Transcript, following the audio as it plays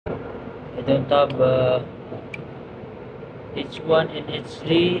I don't have H1 and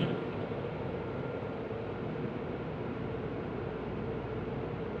H3.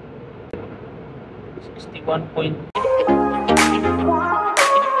 One point.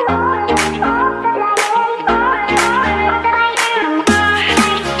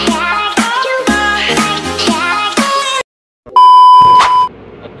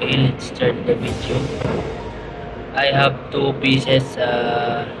 Okay, let's start the video. I have two pieces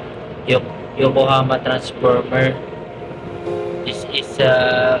Yokohama transformer. This is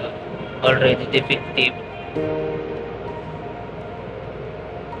already defective.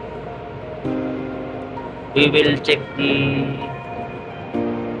 We will check the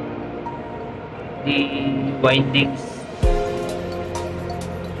windings.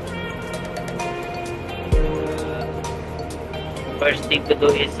 First thing to do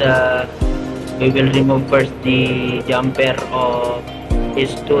is we will remove first the jumper of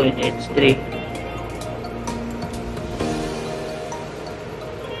H2 and H3.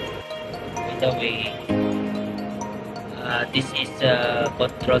 By the way, this is a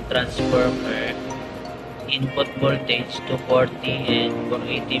control transformer. Input voltage 240 and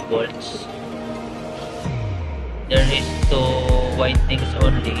 180 volts. There is two windings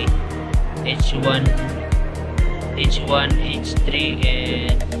only, H1, H3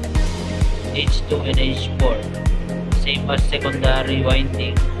 and H2 and H4. Same as secondary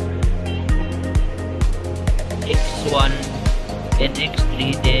winding, X1 and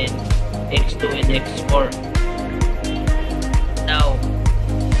X3, then X2 and X4. Now,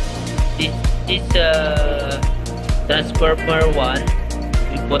 this transformer 1,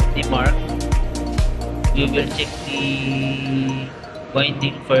 we put the mark. We will check the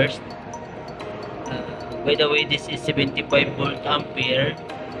winding first. By the way, this is 75 volt ampere.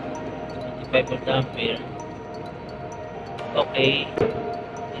 75 volt ampere. Okay,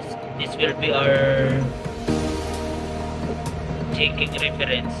 this will be our checking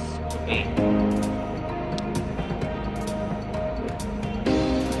reference. Okay.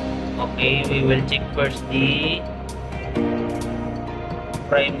 Okay, we will check first the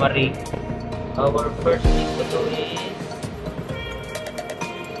primary. Our first thing to do is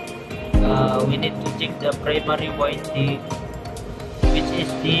we need to check the primary winding, which is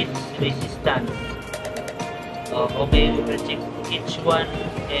the resistance. Okay, we will check H1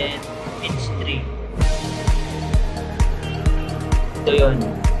 and H3. So yun,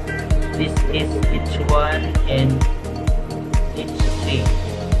 this is H1 and H3.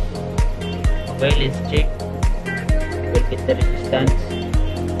 Okay, let's check. We'll get the resistance.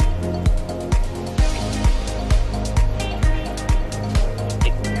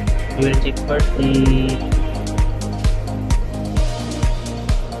 We will check first the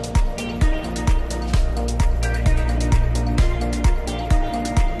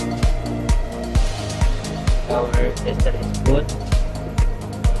our tester is good.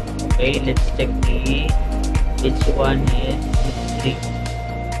 Okay, let's check the H1 and H3.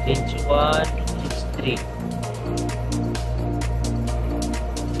 H1, H3.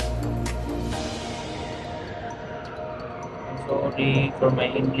 Sorry for my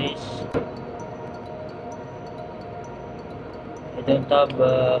English. I don't have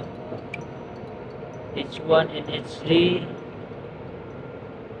H1 and H3.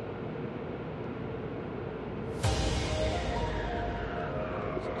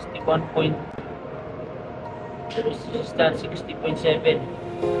 Resistance 60.7.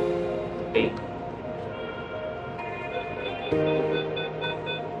 Okay.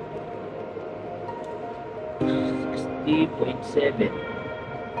 60.7.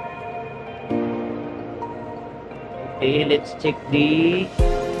 Okay, let's check the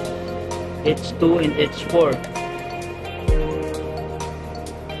H2 and H4.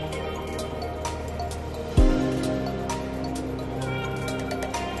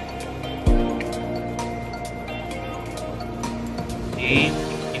 Okay,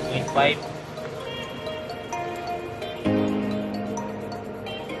 60.5.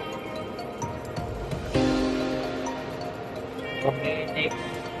 Okay,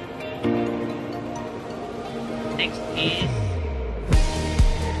 next is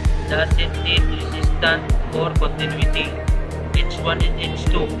does it need resistance or continuity, H1 and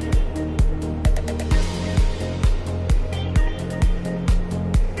H2.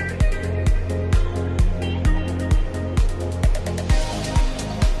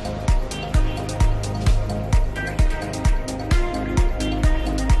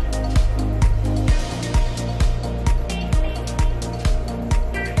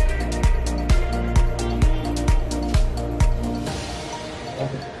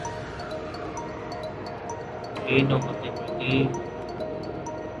 Okay, no continuity.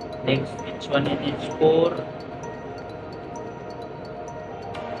 Next, each 1 and each 4.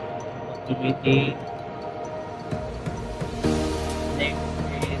 Activity. Next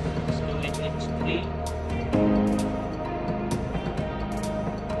is 2 and each 3.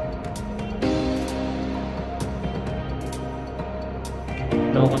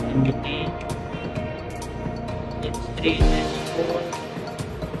 No continuity. It's 3 and 4.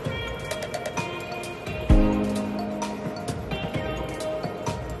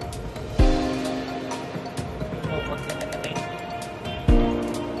 No continuity.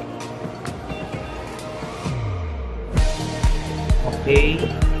 Okay.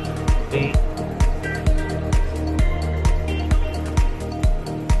 Okay.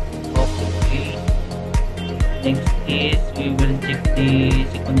 Okay. Next is we will check the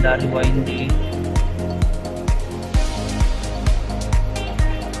secondary winding.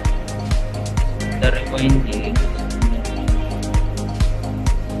 Secondary winding.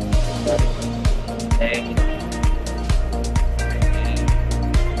 Okay.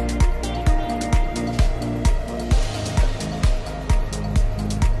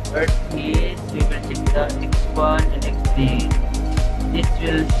 First is we will check the X1 and X3. This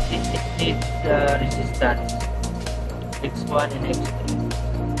needs resistance. X1 and X3.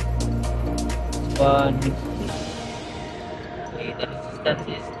 X1, X3. Okay, the resistance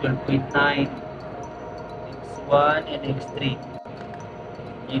is 12.9. X1 and X3.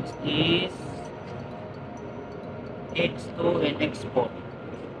 Next is X2 and X4.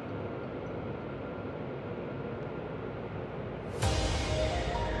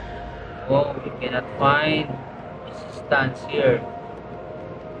 Oh, we cannot find resistance here.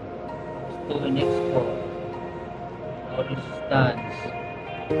 X2 and X4. No resistance.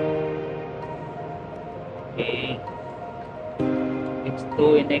 Okay. X2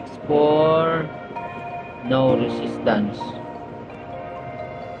 and X4. No resistance.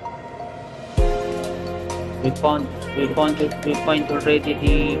 We found already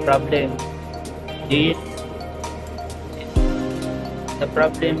the problem. The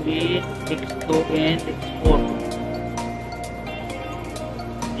problem is X2 and X4.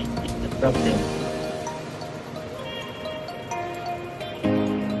 This is the problem.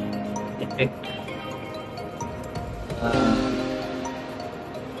 Effect.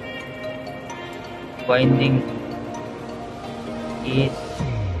 Winding is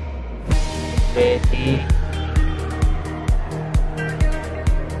ready.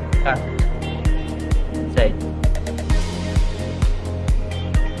 Cut inside.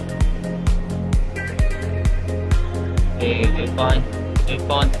 Okay, we found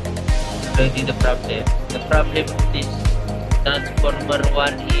already the problem. The problem of this transformer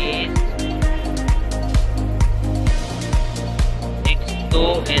 1 is X2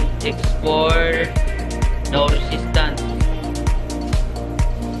 and X4 no resistance.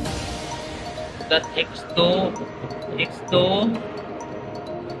 That X2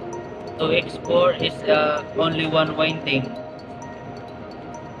 to X4 is only one winding.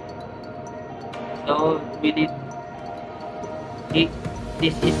 So we need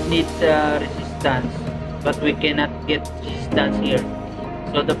this needs resistance, but we cannot get resistance here.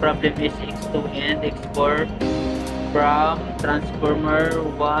 So the problem is X2 and X4 from transformer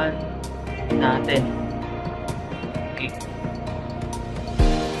 1 natin. Okay.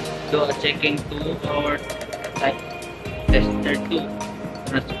 So checking to our tester 2,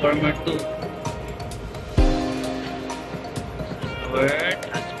 transformer 2. This is our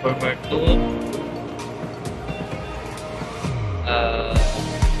transformer 2.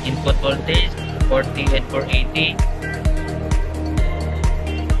 Input voltage 40 and 480.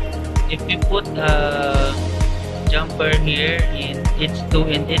 If we put a jumper here in H2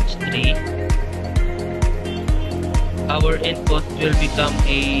 and H3, our input will become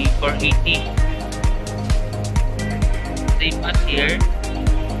a 480. Same as here.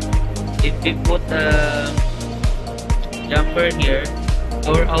 If we put a jumper here,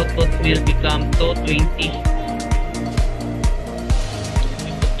 our output will become 220.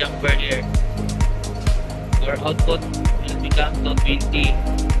 Jumper here, our output will become 220.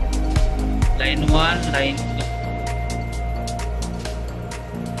 Line 1, line 2.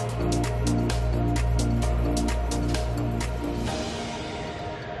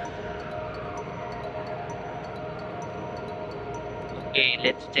 Okay,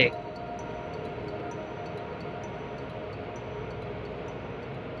 let's check.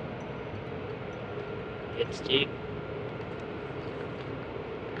 Let's check.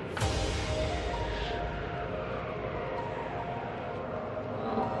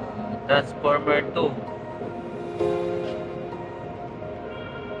 Transformer 2.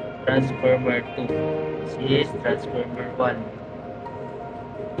 Transformer 2. This is transformer 1.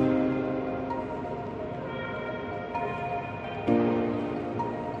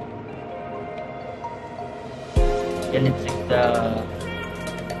 and let's check the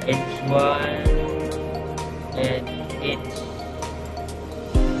H1 and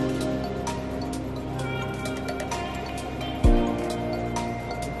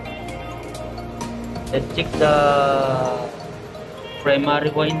let's check the primary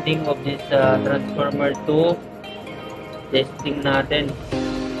winding of this transformer 2. Testing natin.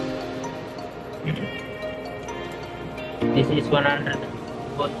 This is 100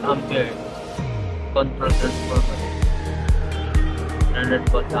 volt ampere control transformer. 100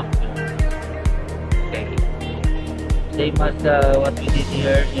 volt ampere. Okay. Same as what we did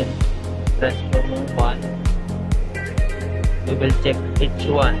here in transformer 1. We will check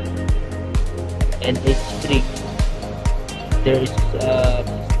H1 and H3. There is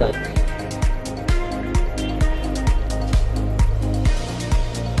resistance.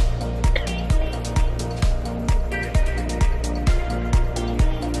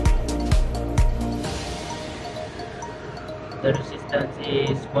 The resistance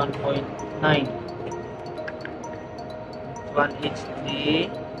is 1.9. 1H3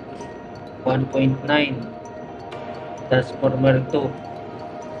 1.9. Transformer 2.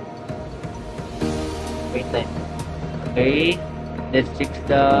 Wait time. Okay, let's check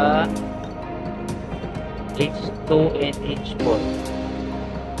the H2 and H4.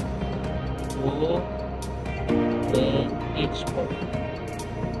 2 and H4.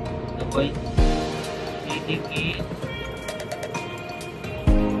 The point reading is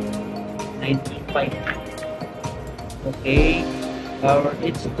 9.5. Okay, our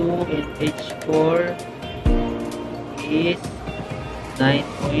H2 and H4 is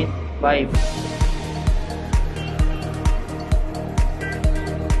 9.5.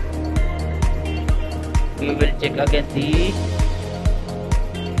 We will check again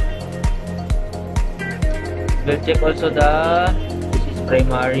we'll check also this is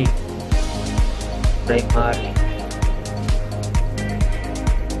primary.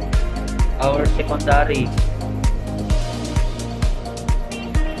 Our secondary.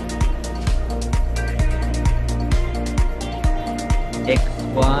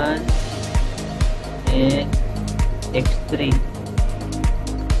 X1 and X3.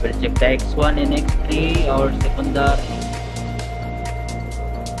 We'll check the X1 and X3, our secondary.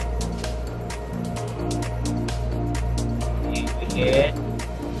 We will get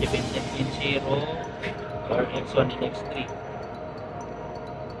 17.0 our X1 and X3.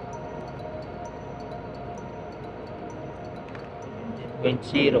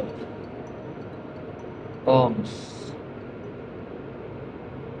 .0 ohms.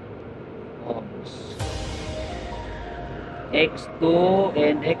 X2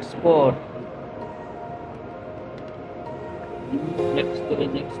 and X4. X2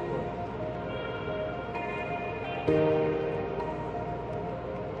 and X4.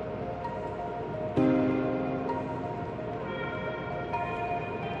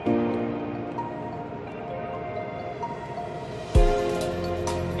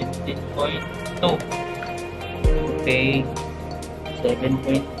 Okay,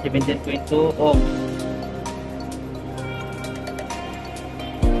 17.2 ohms.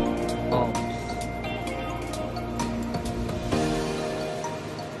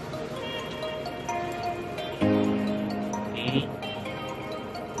 Okay,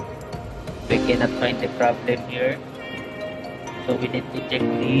 we cannot find the problem here, so we need to check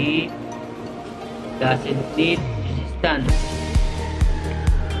the doesn't need resistance.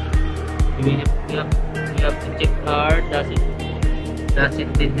 We have to check our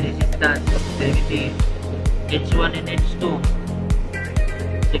doesn't need resistance of the H1 and H2.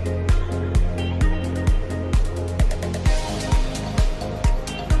 Check.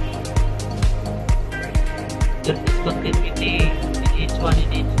 There is continuity in H1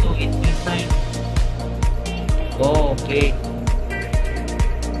 and H2 in inside. Oh, okay.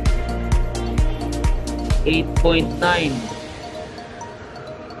 8.9.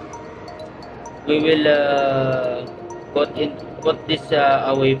 We will put this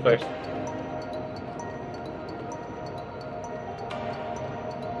away first.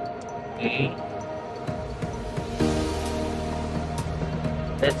 Okay.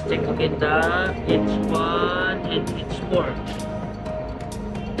 Let's check again the H1 and H4.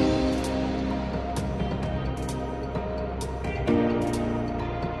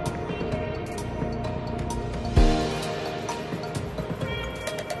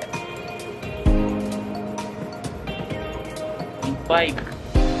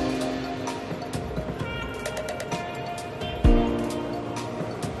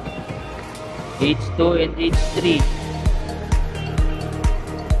 H2 and H3.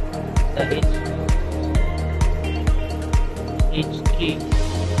 The H3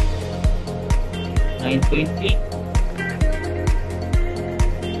 9.8.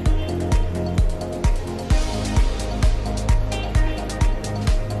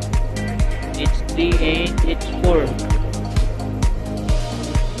 H3 and H4.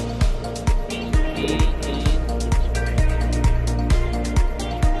 H3 and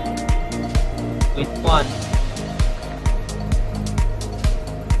with 1.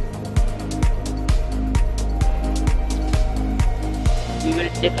 We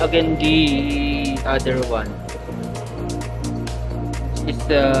will check again the other one. It's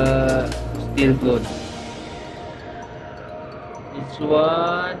still good. This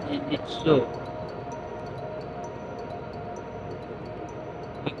one and it's two.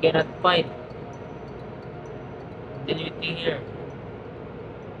 We cannot find continuity here.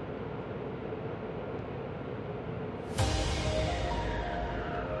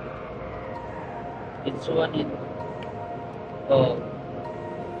 It's one and oh,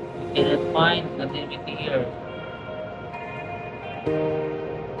 we cannot find continuity here.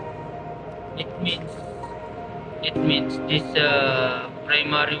 It means this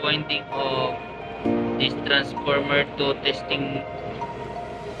primary winding of this transformer to testing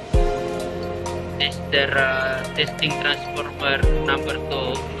testing transformer number 2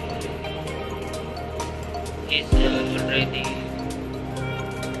 is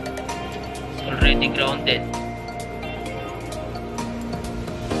already grounded.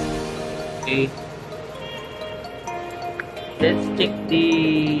 Okay, let's check the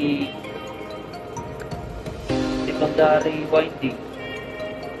secondary winding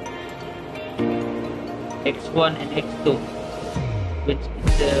X1 and X2, which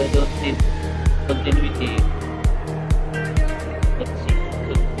is don't need continuity. Let's see.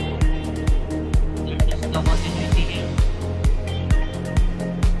 There is no continuity here.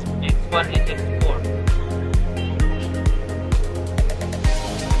 X1 and X4.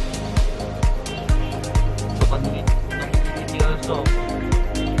 No continuity also.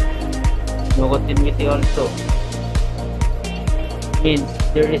 No continuity also. Means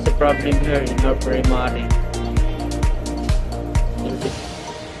there is a problem here in our primary.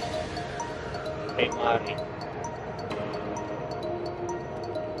 Primary.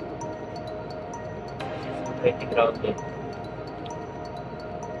 It's already grounded.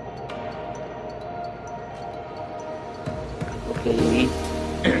 Okay.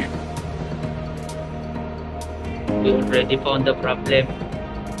 We already found the problem.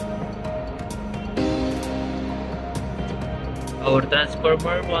 Our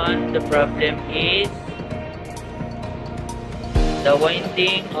transformer 1, the problem is the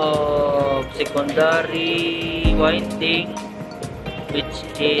winding of secondary winding, which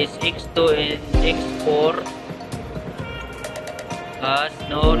is X2 and X4, has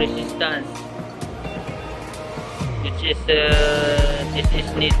no resistance, which is this is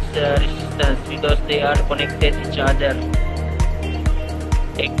needs resistance because they are connected each other,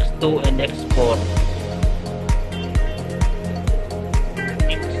 X2 and X4.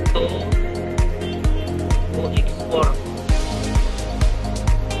 X2 to X4.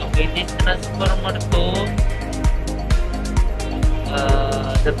 Okay, this transformer 2,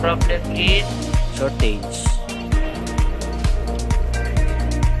 the problem is shortage.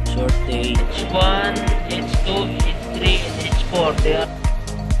 H1, H2, H3, and H4, they are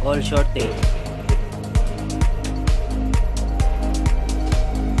all shortage.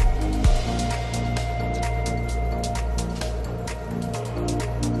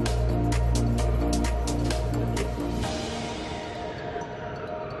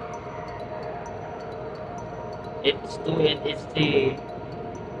 H2 and H3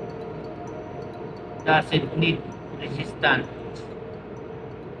 doesn't need resistance.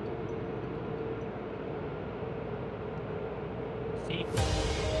 See?